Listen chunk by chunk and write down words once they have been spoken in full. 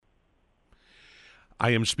I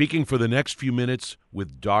am speaking for the next few minutes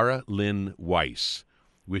with Dara-Lynn Weiss,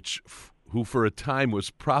 who for a time was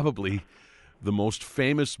probably the most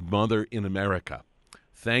famous mother in America,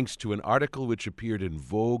 thanks to an article which appeared in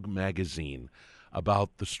Vogue magazine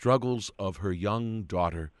about the struggles of her young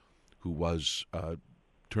daughter, who was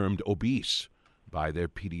termed obese by their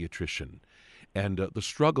pediatrician, and the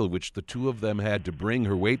struggle which the two of them had to bring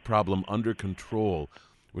her weight problem under control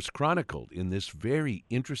was chronicled in this very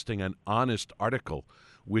interesting and honest article,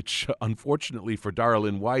 which unfortunately for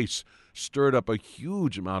Dara-Lynn Weiss stirred up a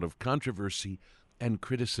huge amount of controversy and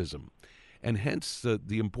criticism. And hence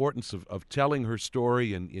the importance of telling her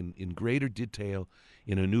story in greater detail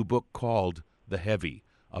in a new book called The Heavy,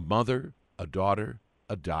 A Mother, a Daughter,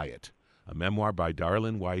 a Diet, a memoir by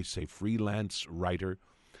Dara-Lynn Weiss, a freelance writer.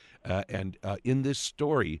 And in this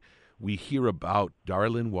story, we hear about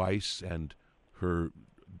Dara-Lynn Weiss and her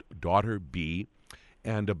daughter, B,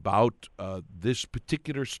 and about this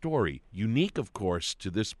particular story, unique, of course,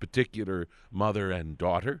 to this particular mother and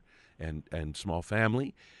daughter and small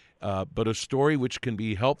family, but a story which can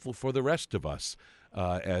be helpful for the rest of us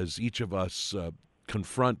as each of us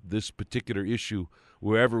confront this particular issue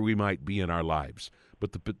wherever we might be in our lives.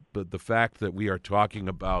 But the fact that we are talking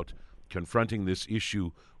about confronting this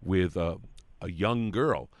issue with a young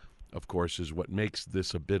girl, of course, is what makes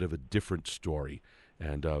this a bit of a different story,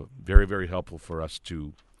 and very, very helpful for us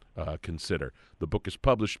to consider. The book is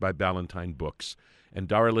published by Ballantine Books. And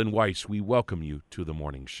Dara-Lynn Weiss, we welcome you to the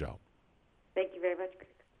morning show. Thank you very much,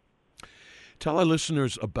 Greg. Tell our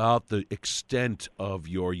listeners about the extent of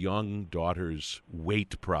your young daughter's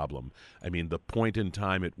weight problem. I mean, the point in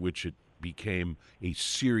time at which it became a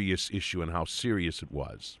serious issue and how serious it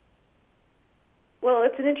was. Well,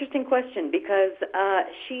 it's an interesting question because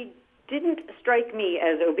she didn't strike me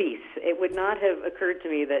as obese. It would not have occurred to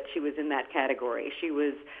me that she was in that category. She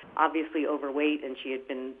was obviously overweight, and she had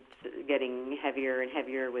been getting heavier and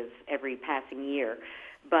heavier with every passing year.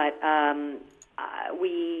 But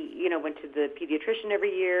we, went to the pediatrician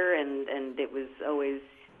every year, and it was always,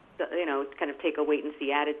 kind of take a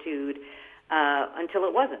wait-and-see attitude until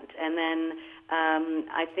it wasn't. And then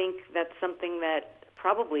I think that's something that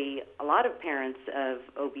probably a lot of parents of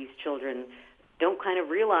obese children don't kind of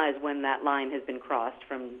realize when that line has been crossed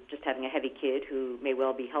from just having a heavy kid who may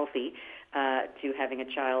well be healthy to having a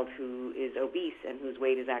child who is obese and whose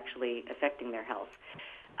weight is actually affecting their health.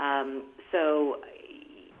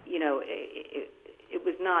 It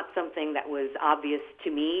was not something that was obvious to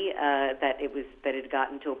me that it had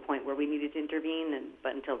gotten to a point where we needed to intervene,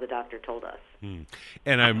 but until the doctor told us.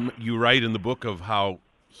 And you write in the book of how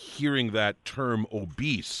hearing that term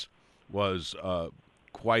obese was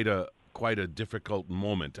quite a difficult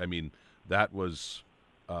moment. I mean, that was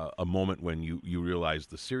a moment when you realized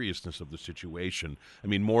the seriousness of the situation. I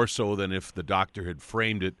mean, more so than if the doctor had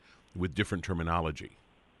framed it with different terminology.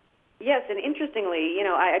 Yes, and interestingly,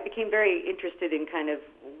 I became very interested in kind of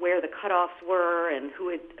where the cutoffs were and who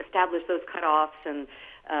had established those cutoffs and,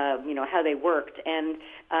 how they worked. And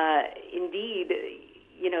indeed,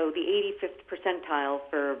 the 85th percentile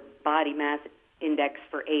for body mass index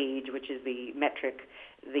for age, which is the metric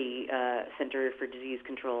the Center for Disease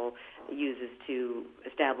Control uses to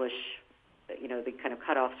establish, the kind of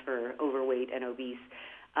cutoffs for overweight and obese.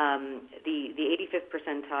 The 85th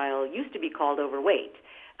percentile used to be called overweight,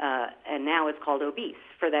 and now it's called obese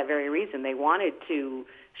for that very reason. They wanted to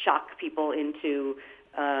shock people into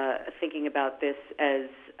thinking about this as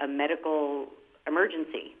a medical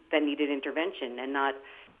emergency that needed intervention and not,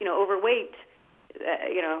 overweight,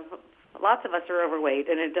 lots of us are overweight,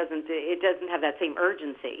 and it doesn't have that same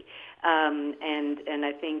urgency. And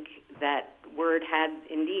I think that word had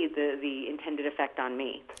indeed the intended effect on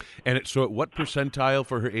me. And so, at what percentile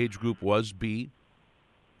for her age group was B?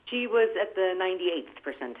 She was at the 98th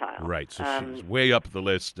percentile. Right. So she's way up the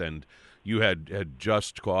list, and you had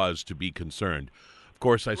just cause to be concerned. Of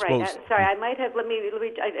course, I suppose. Right. Sorry, I might have. Let me.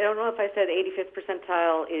 I don't know if I said 85th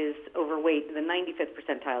percentile is overweight. The 95th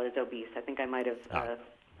percentile is obese. I think I might have.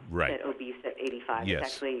 Right. Said obese at 85. Yes.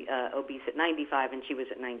 It's actually obese at 95, and she was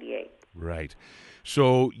at 98. Right.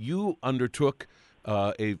 So you undertook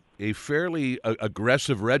a fairly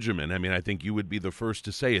aggressive regimen. I mean, I think you would be the first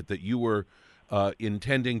to say it, that you were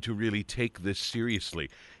intending to really take this seriously.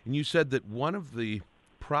 And you said that one of the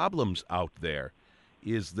problems out there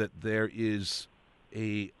is that there is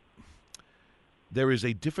a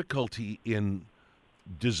difficulty in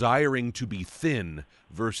desiring to be thin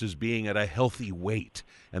versus being at a healthy weight.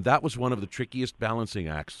 And that was one of the trickiest balancing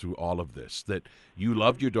acts through all of this, that you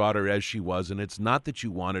loved your daughter as she was, and it's not that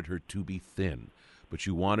you wanted her to be thin, but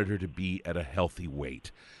you wanted her to be at a healthy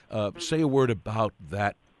weight. Say a word about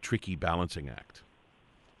that tricky balancing act.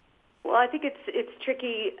 Well, I think it's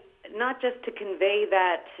tricky not just to convey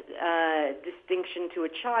that distinction to a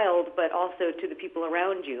child, but also to the people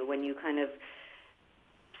around you. When you kind of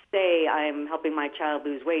say, I'm helping my child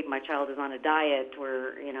lose weight, my child is on a diet,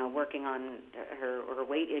 or working on her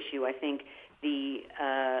weight issue, I think the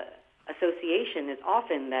association is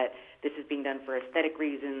often that this is being done for aesthetic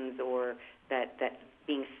reasons, or that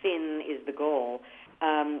being thin is the goal.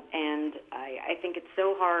 And I think it's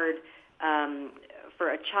so hard for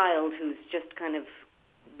a child who's just kind of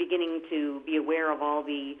beginning to be aware of all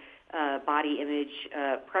the body image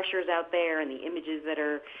pressures out there and the images that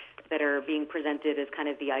are being presented as kind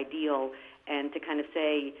of the ideal, and to kind of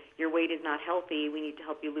say, your weight is not healthy, we need to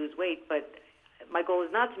help you lose weight, but my goal is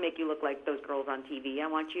not to make you look like those girls on TV. I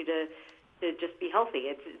want you to just be healthy.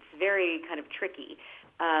 It's very kind of tricky.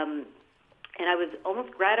 And I was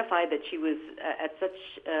almost gratified that she was at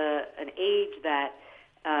such an age that,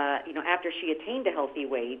 after she attained a healthy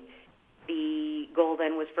weight, the goal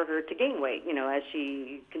then was for her to gain weight, as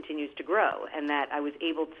she continues to grow, and that I was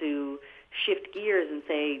able to shift gears and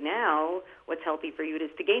say, now what's healthy for you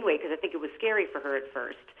is to gain weight, because I think it was scary for her at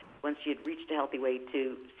first, once she had reached a healthy weight,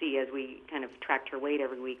 to see, as we kind of tracked her weight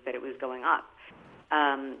every week, that it was going up.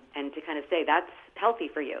 And to kind of say, that's healthy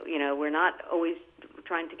for you. We're not always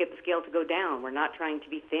trying to get the scale to go down. We're not trying to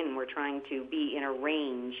be thin. We're trying to be in a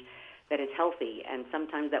range that is healthy, and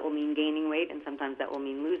sometimes that will mean gaining weight, and sometimes that will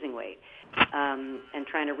mean losing weight, and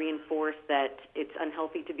trying to reinforce that it's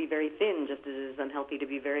unhealthy to be very thin, just as it is unhealthy to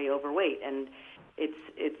be very overweight, and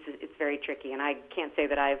it's very tricky, and I can't say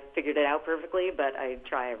that I've figured it out perfectly, but I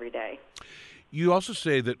try every day. You also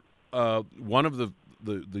say that one of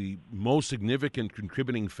the most significant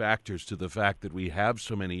contributing factors to the fact that we have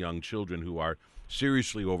so many young children who are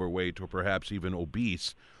seriously overweight or perhaps even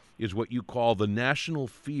obese is what you call the national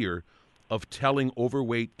fear of telling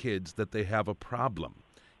overweight kids that they have a problem.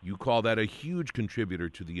 You call that a huge contributor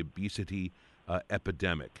to the obesity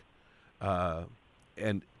epidemic.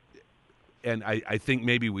 And I think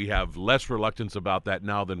maybe we have less reluctance about that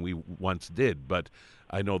now than we once did. But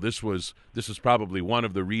I know this is probably one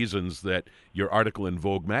of the reasons that your article in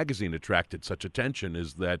Vogue magazine attracted such attention,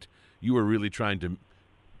 is that you were really trying to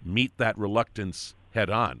meet that reluctance head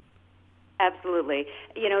on. Absolutely.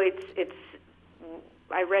 It's.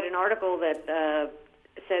 I read an article that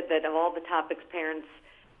said that of all the topics parents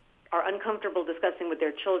are uncomfortable discussing with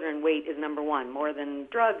their children, weight is number one, more than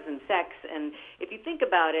drugs and sex. And if you think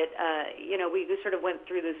about it, we sort of went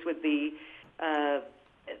through this with the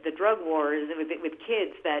drug wars with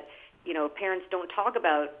kids, that parents don't talk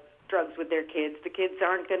about drugs with their kids. The kids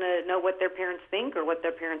aren't going to know what their parents think or what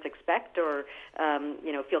their parents expect, or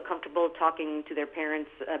feel comfortable talking to their parents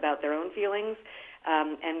about their own feelings.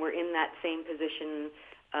 And we're in that same position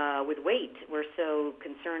with weight. We're so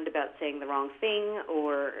concerned about saying the wrong thing,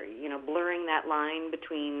 or blurring that line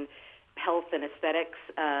between health and aesthetics,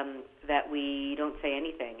 that we don't say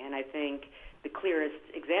anything. And I think the clearest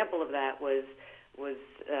example of that was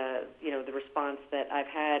the response that I've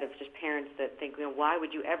had of just parents that think, why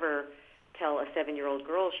would you ever tell a 7-year-old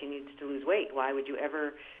girl she needs to lose weight? Why would you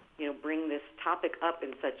ever bring this topic up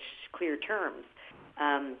in such clear terms?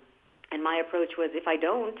 And my approach was, if I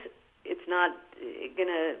don't, it's not going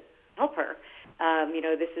to help her.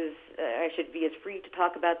 This is I should be as free to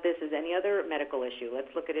talk about this as any other medical issue.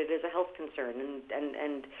 Let's look at it as a health concern,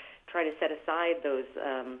 and try to set aside those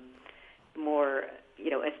more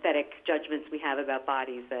aesthetic judgments we have about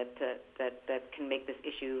bodies that can make this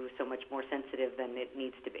issue so much more sensitive than it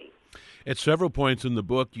needs to be. At several points in the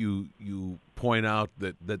book, you point out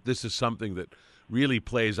that this is something that really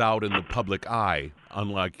plays out in the public eye,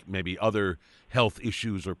 unlike maybe other health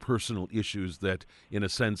issues or personal issues that, in a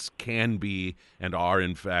sense, can be and are,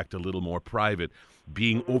 in fact, a little more private.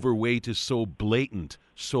 Being overweight is so blatant,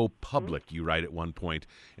 so public, you write at one point.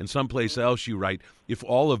 And someplace else you write, if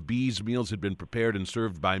all of B's meals had been prepared and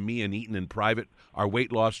served by me and eaten in private, our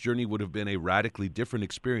weight loss journey would have been a radically different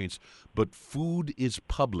experience. But food is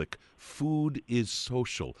public. Food is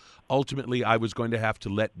social. Ultimately, I was going to have to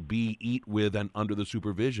let B eat with and under the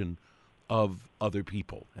supervision of other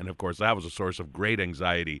people. And, of course, that was a source of great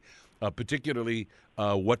anxiety, particularly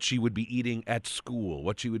what she would be eating at school,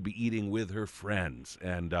 what she would be eating with her friends.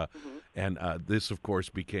 And this, of course,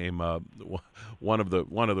 became one of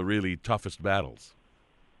the really toughest battles.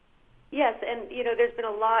 Yes, and there's been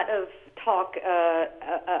a lot of talk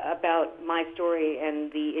about my story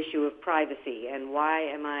and the issue of privacy, and why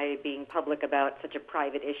am I being public about such a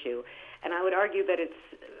private issue? And I would argue that it's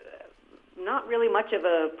not really much of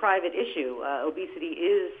a private issue. Obesity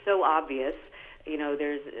is so obvious.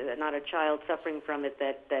 There's not a child suffering from it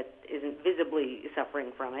that isn't visibly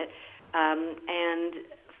suffering from it. And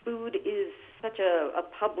food is such a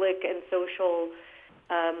public and social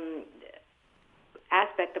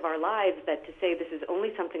aspect of our lives that to say this is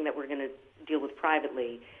only something that we're going to deal with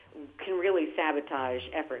privately can really sabotage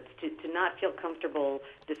efforts to not feel comfortable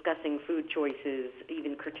discussing food choices,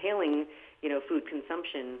 even curtailing, food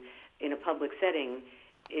consumption in a public setting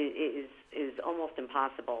is almost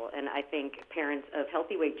impossible. And I think parents of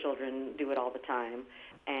healthy weight children do it all the time,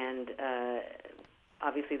 and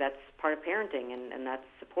obviously that's part of parenting, and that's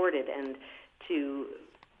supported. And to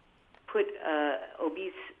put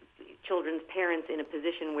obese children's parents in a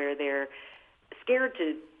position where they're scared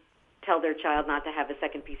to tell their child not to have a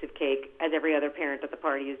second piece of cake, as every other parent at the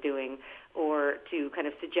party is doing, or to kind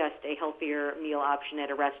of suggest a healthier meal option at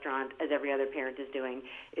a restaurant, as every other parent is doing,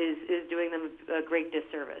 is doing them a great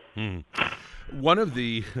disservice. One of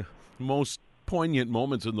the most poignant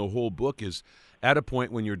moments in the whole book is at a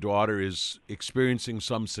point when your daughter is experiencing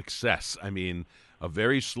some success. I mean, a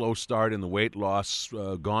very slow start in the weight loss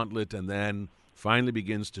gauntlet, and then finally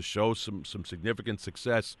begins to show some significant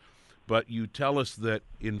success. But you tell us that,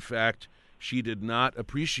 in fact, she did not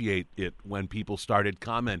appreciate it when people started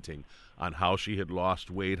commenting on how she had lost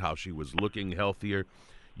weight, how she was looking healthier.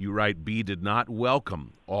 You write, B did not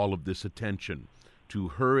welcome all of this attention. To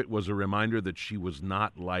her, it was a reminder that she was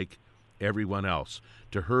not like everyone else.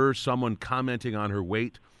 To her, someone commenting on her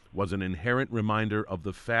weight was an inherent reminder of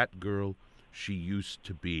the fat girl she used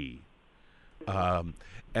to be.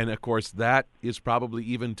 And, of course, that is probably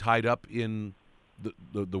even tied up in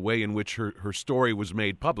the way in which her story was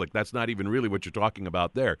made public. That's not even really what you're talking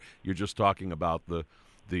about there. You're just talking about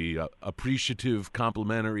the appreciative,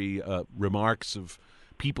 complimentary remarks of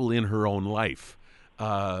people in her own life.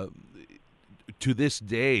 To this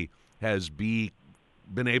day, has B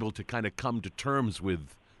been able to kind of come to terms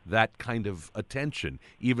with that kind of attention,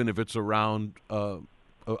 even if it's around a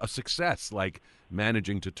success, like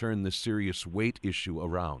managing to turn this serious weight issue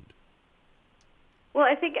around? Well,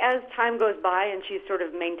 I think as time goes by and she's sort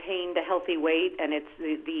of maintained a healthy weight, and it's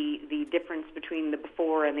the difference between the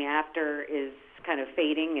before and the after is kind of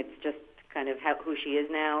fading. It's just kind of who she is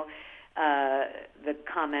now. The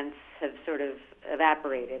comments have sort of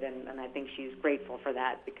evaporated, and I think she's grateful for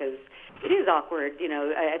that, because it is awkward.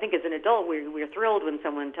 I think as an adult we're thrilled when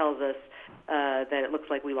someone tells us that it looks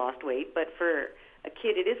like we lost weight, but for a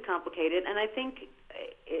kid it is complicated, and I think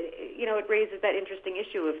it raises that interesting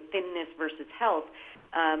issue of thinness versus health.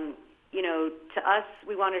 To us,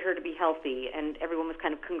 we wanted her to be healthy, and everyone was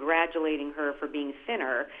kind of congratulating her for being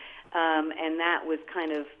thinner, and that was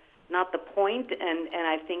kind of not the point, and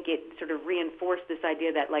I think it sort of reinforced this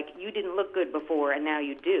idea that, like, you didn't look good before, and now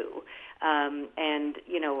you do. I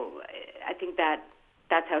think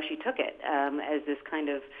that's how she took it, as this kind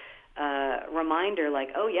of reminder, like,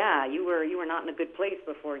 oh yeah, you were not in a good place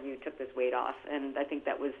before you took this weight off. And I think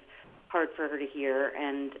that was hard for her to hear,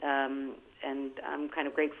 and I'm kind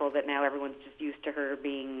of grateful that now everyone's just used to her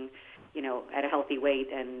being, at a healthy weight,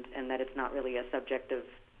 and that it's not really a subject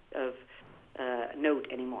of note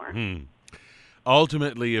anymore.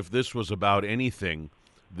 Ultimately, if this was about anything,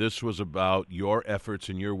 this was about your efforts,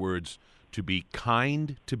 in your words, to be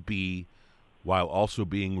kind to B while also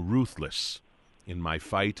being ruthless in my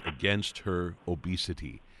fight against her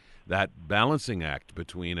obesity. That balancing act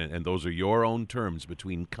between, and those are your own terms,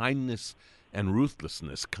 between kindness and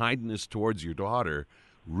ruthlessness. Kindness towards your daughter,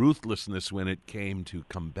 ruthlessness when it came to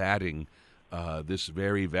combating this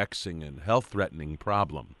very vexing and health-threatening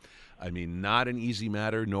problem. I mean, not an easy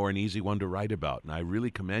matter, nor an easy one to write about. And I really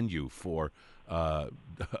commend you for a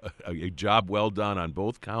job well done on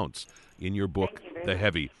both counts in your book, The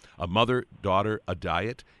Heavy. A Mother, Daughter, a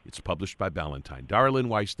Diet. It's published by Ballantine. Dara-Lynn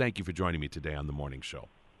Weiss, thank you for joining me today on The Morning Show.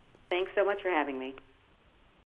 Thanks so much for having me.